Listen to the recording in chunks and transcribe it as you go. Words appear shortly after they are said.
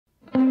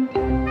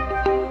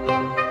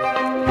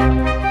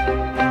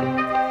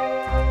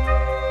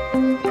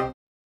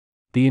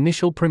The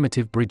initial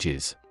primitive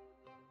bridges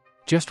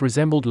just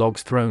resembled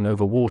logs thrown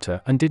over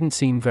water and didn't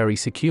seem very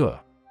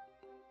secure.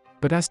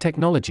 But as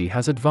technology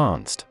has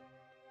advanced,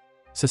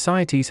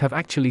 societies have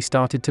actually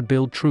started to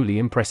build truly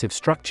impressive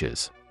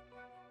structures.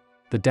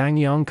 The Dang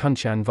Yang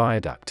Kunshan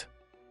viaduct,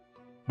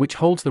 which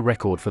holds the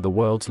record for the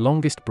world's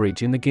longest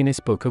bridge in the Guinness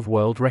Book of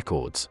World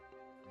Records,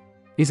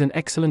 is an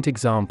excellent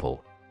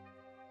example.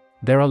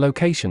 There are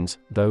locations,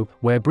 though,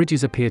 where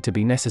bridges appear to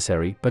be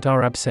necessary but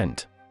are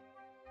absent.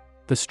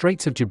 The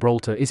Straits of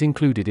Gibraltar is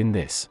included in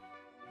this.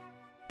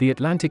 The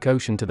Atlantic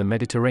Ocean to the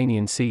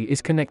Mediterranean Sea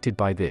is connected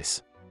by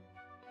this,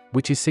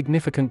 which is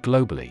significant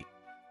globally.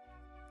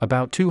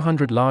 About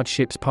 200 large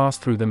ships pass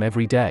through them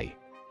every day.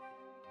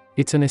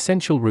 It's an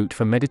essential route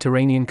for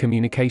Mediterranean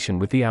communication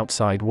with the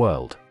outside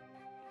world.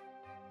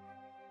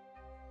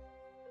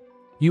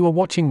 You are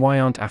watching Why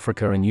Aren't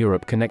Africa and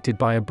Europe Connected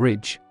by a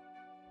Bridge?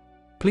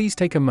 Please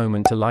take a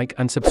moment to like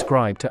and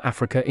subscribe to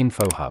Africa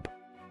Infohub.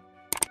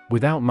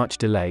 Without much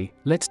delay,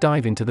 let's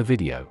dive into the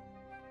video.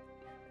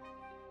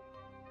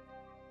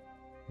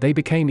 They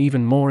became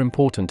even more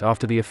important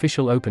after the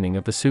official opening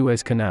of the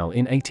Suez Canal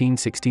in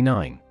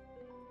 1869.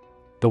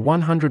 The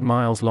 100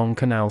 miles long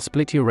canal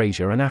split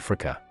Eurasia and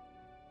Africa.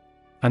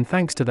 And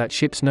thanks to that,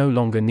 ships no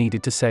longer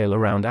needed to sail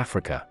around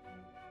Africa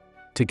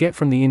to get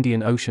from the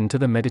Indian Ocean to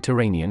the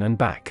Mediterranean and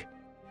back.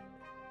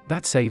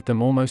 That saved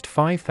them almost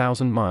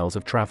 5,000 miles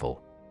of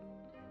travel.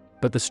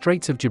 But the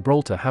Straits of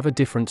Gibraltar have a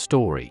different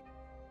story.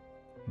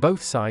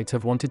 Both sides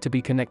have wanted to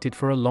be connected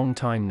for a long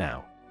time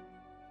now.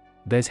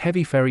 There's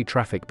heavy ferry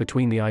traffic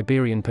between the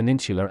Iberian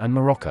Peninsula and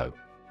Morocco,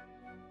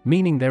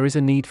 meaning there is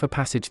a need for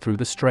passage through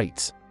the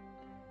straits.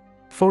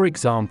 For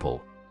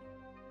example,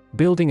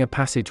 building a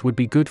passage would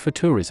be good for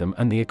tourism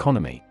and the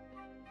economy.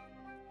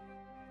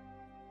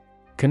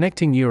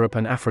 Connecting Europe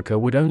and Africa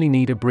would only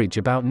need a bridge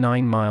about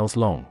 9 miles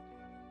long,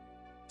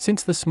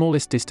 since the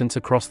smallest distance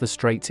across the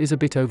straits is a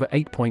bit over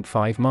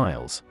 8.5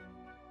 miles.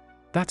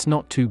 That's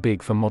not too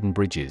big for modern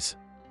bridges.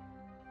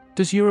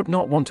 Does Europe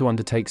not want to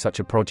undertake such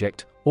a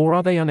project, or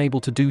are they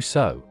unable to do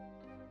so?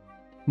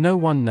 No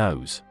one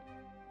knows.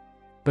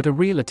 But a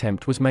real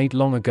attempt was made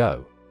long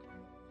ago,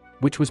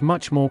 which was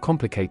much more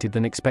complicated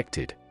than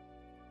expected.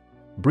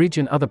 Bridge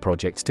and other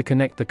projects to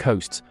connect the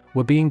coasts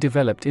were being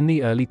developed in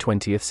the early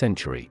 20th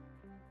century.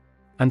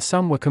 And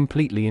some were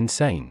completely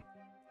insane.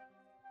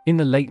 In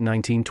the late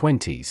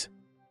 1920s,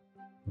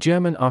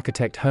 German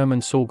architect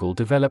Hermann Sorgel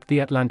developed the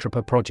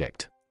Atlantropa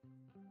project.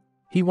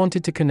 He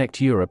wanted to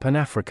connect Europe and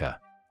Africa,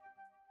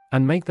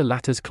 and make the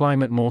latter's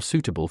climate more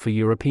suitable for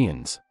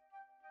Europeans.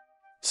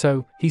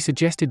 So, he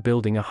suggested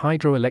building a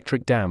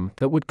hydroelectric dam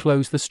that would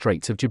close the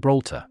Straits of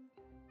Gibraltar.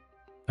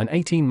 An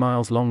 18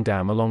 miles long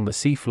dam along the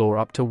seafloor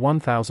up to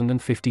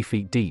 1,050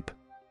 feet deep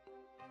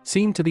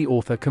seemed to the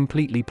author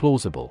completely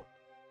plausible.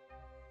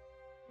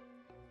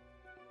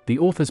 The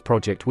author's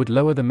project would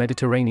lower the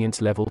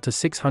Mediterranean's level to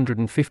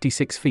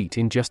 656 feet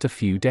in just a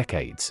few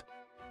decades.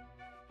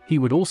 He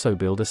would also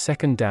build a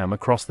second dam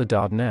across the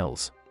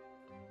Dardanelles.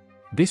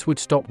 This would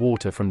stop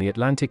water from the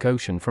Atlantic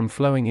Ocean from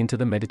flowing into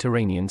the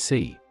Mediterranean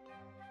Sea.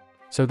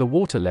 So the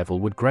water level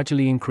would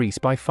gradually increase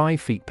by 5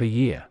 feet per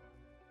year.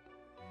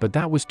 But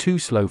that was too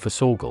slow for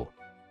Sorgel.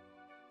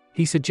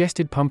 He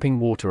suggested pumping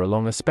water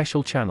along a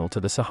special channel to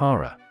the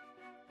Sahara,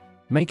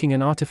 making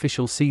an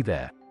artificial sea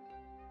there.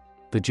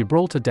 The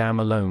Gibraltar Dam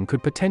alone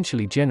could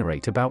potentially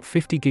generate about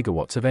 50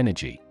 gigawatts of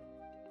energy,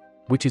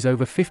 which is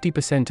over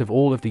 50% of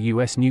all of the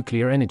US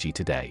nuclear energy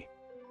today.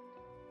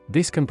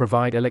 This can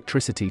provide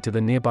electricity to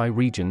the nearby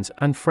regions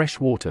and fresh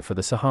water for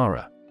the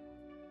Sahara,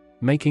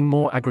 making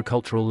more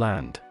agricultural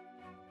land.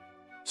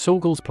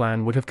 Sorgel's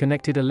plan would have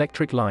connected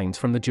electric lines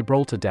from the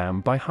Gibraltar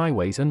Dam by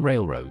highways and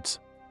railroads,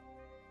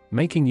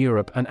 making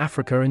Europe and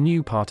Africa a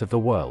new part of the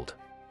world.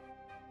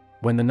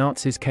 When the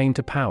Nazis came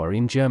to power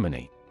in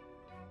Germany,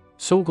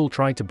 Sorgel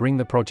tried to bring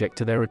the project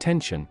to their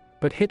attention,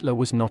 but Hitler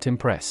was not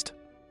impressed.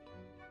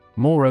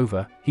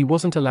 Moreover, he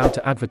wasn't allowed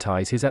to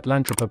advertise his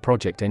Atlantropa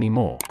project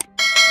anymore.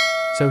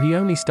 So he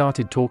only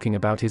started talking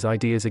about his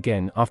ideas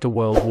again after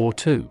World War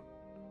II.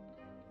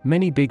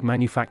 Many big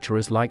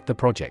manufacturers liked the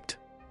project,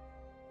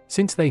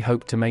 since they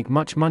hoped to make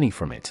much money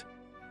from it.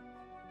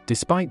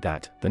 Despite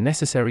that, the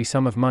necessary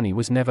sum of money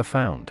was never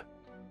found.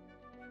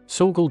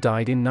 Sorgel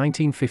died in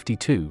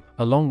 1952,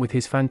 along with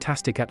his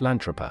fantastic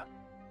Atlantropa.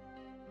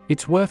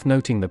 It's worth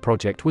noting the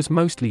project was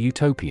mostly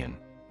utopian,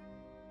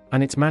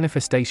 and its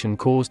manifestation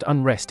caused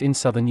unrest in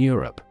southern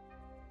Europe.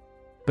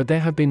 But there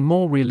have been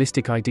more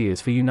realistic ideas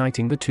for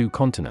uniting the two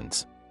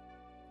continents.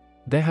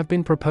 There have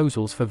been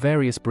proposals for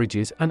various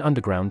bridges and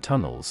underground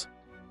tunnels.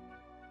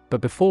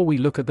 But before we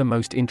look at the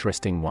most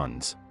interesting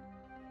ones,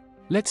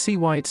 let's see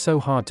why it's so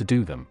hard to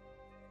do them,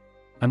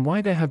 and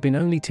why there have been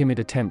only timid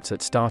attempts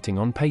at starting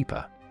on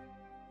paper.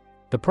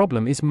 The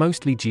problem is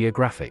mostly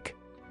geographic,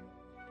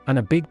 and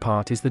a big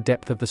part is the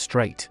depth of the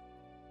strait.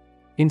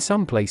 In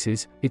some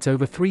places, it's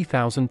over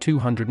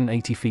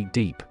 3,280 feet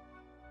deep.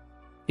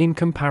 In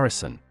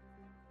comparison,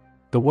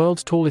 the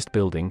world's tallest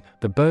building,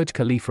 the Burj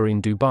Khalifa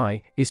in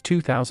Dubai, is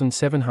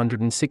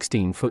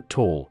 2,716 foot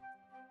tall.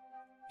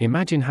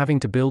 Imagine having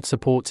to build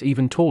supports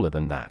even taller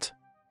than that.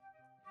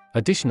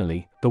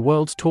 Additionally, the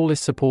world's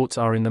tallest supports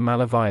are in the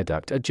Mala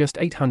Viaduct at just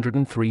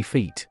 803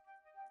 feet.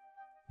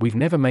 We've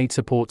never made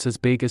supports as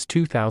big as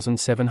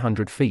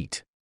 2,700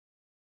 feet.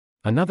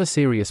 Another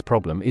serious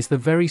problem is the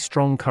very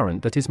strong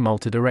current that is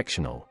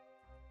multidirectional.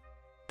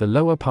 The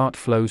lower part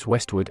flows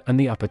westward and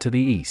the upper to the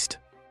east.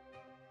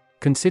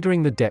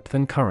 Considering the depth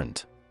and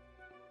current,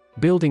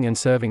 building and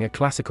serving a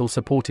classical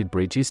supported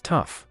bridge is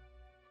tough.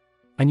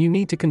 And you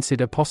need to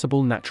consider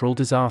possible natural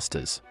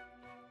disasters.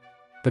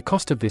 The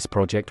cost of this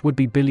project would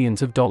be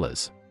billions of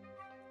dollars.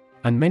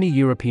 And many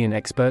European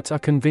experts are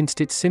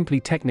convinced it's simply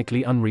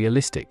technically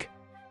unrealistic.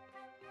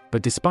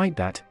 But despite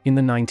that, in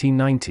the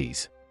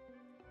 1990s,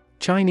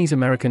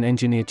 Chinese-American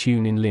engineer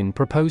Tun Lin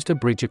proposed a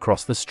bridge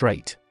across the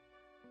strait.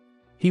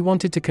 He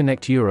wanted to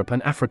connect Europe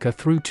and Africa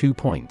through 2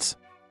 points.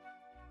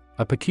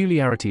 A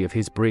peculiarity of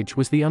his bridge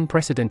was the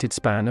unprecedented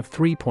span of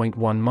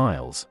 3.1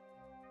 miles.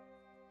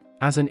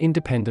 As an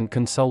independent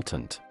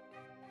consultant,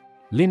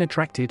 Lin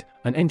attracted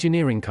an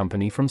engineering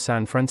company from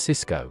San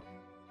Francisco,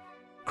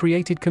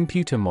 created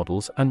computer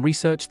models and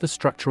researched the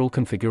structural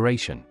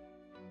configuration,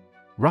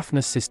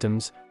 roughness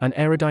systems, and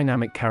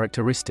aerodynamic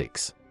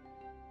characteristics.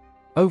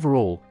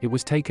 Overall, it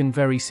was taken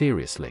very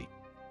seriously.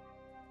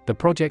 The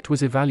project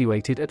was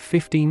evaluated at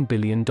 $15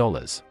 billion,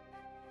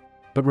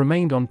 but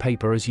remained on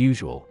paper as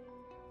usual.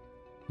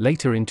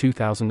 Later in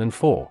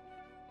 2004,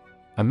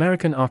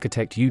 American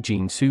architect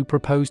Eugene Su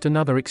proposed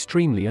another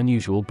extremely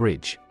unusual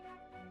bridge.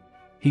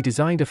 He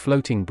designed a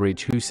floating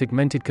bridge whose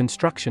segmented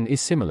construction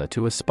is similar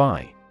to a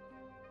spy.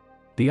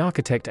 The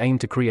architect aimed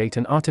to create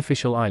an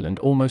artificial island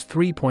almost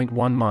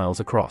 3.1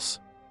 miles across.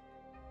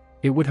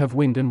 It would have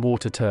wind and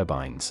water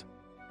turbines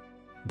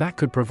that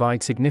could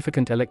provide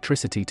significant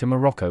electricity to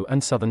Morocco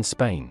and southern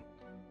Spain.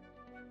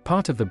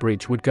 Part of the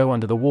bridge would go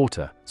under the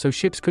water, so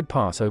ships could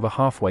pass over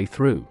halfway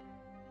through.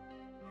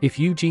 If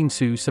Eugene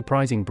Su's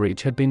surprising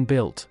bridge had been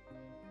built,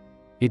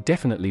 it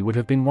definitely would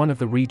have been one of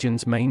the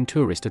region's main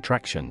tourist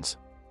attractions.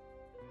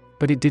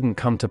 But it didn't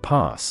come to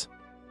pass.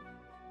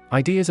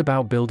 Ideas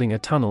about building a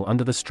tunnel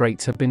under the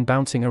straits have been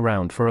bouncing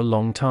around for a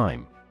long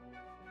time.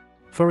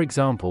 For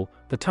example,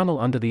 the tunnel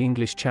under the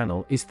English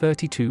Channel is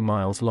 32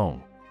 miles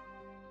long,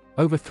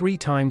 over 3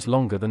 times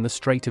longer than the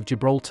Strait of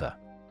Gibraltar.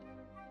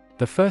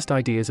 The first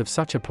ideas of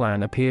such a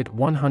plan appeared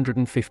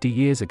 150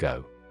 years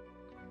ago.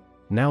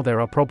 Now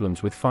there are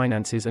problems with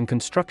finances and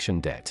construction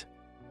debt.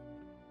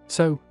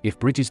 So, if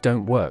bridges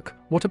don't work,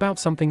 what about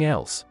something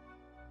else?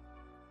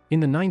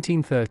 In the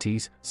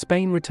 1930s,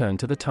 Spain returned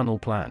to the tunnel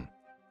plan.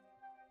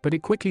 But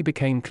it quickly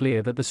became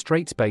clear that the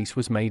strait's base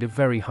was made of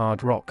very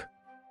hard rock.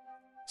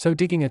 So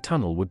digging a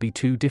tunnel would be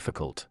too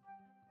difficult.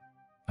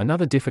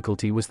 Another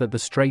difficulty was that the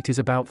strait is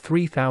about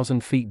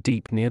 3,000 feet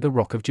deep near the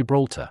Rock of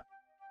Gibraltar.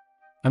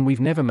 And we've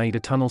never made a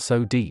tunnel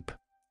so deep.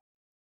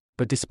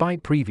 But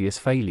despite previous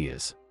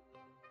failures,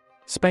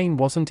 Spain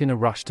wasn't in a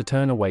rush to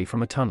turn away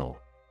from a tunnel.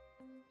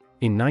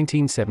 In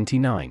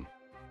 1979,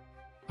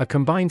 a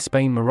combined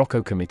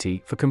Spain-Morocco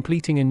committee for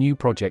completing a new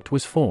project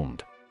was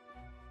formed.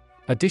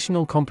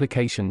 Additional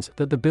complications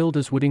that the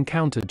builders would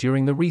encounter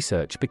during the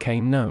research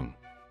became known.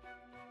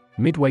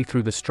 Midway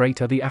through the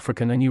strait are the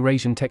African and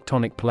Eurasian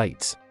tectonic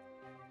plates,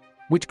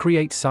 which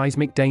create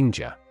seismic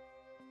danger.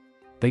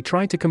 They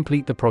tried to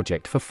complete the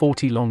project for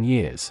 40 long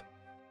years,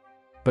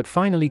 but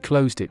finally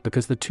closed it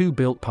because the 2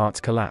 built parts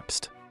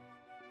collapsed.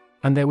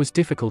 And there was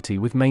difficulty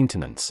with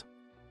maintenance.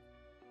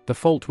 The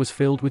fault was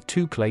filled with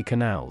 2 clay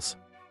canals,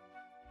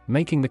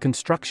 making the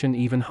construction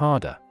even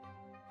harder.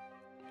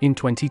 In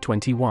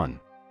 2021,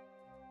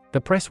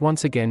 the press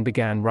once again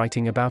began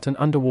writing about an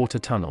underwater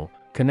tunnel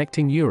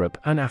connecting Europe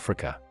and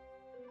Africa.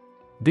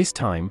 This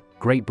time,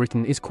 Great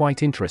Britain is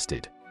quite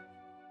interested.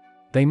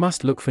 They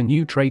must look for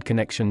new trade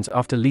connections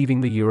after leaving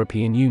the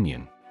European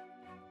Union.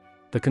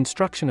 The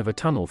construction of a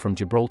tunnel from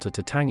Gibraltar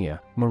to Tangier,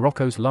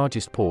 Morocco's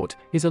largest port,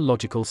 is a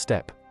logical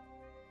step.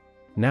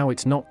 Now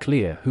it's not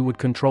clear who would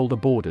control the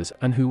borders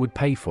and who would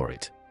pay for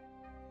it.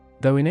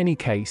 Though in any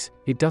case,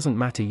 it doesn't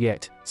matter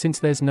yet, since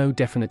there's no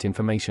definite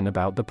information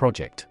about the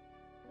project.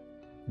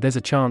 There's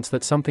a chance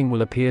that something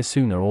will appear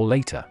sooner or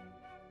later.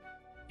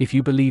 If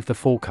you believe the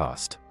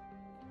forecast,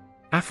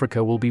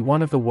 Africa will be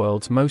one of the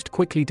world's most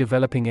quickly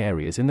developing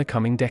areas in the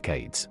coming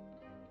decades.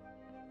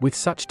 With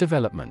such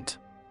development,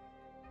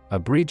 a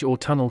bridge or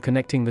tunnel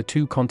connecting the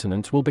 2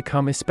 continents will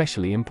become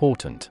especially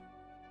important.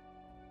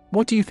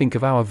 What do you think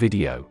of our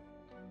video?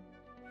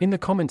 In the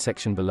comment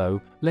section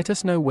below, let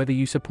us know whether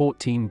you support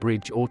Team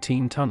Bridge or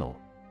Team Tunnel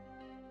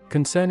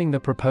concerning the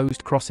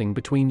proposed crossing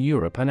between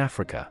Europe and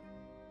Africa.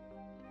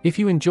 If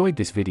you enjoyed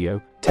this video,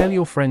 tell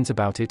your friends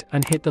about it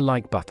and hit the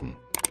like button.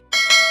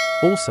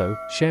 Also,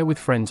 share with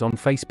friends on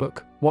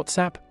Facebook,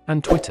 WhatsApp,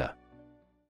 and Twitter.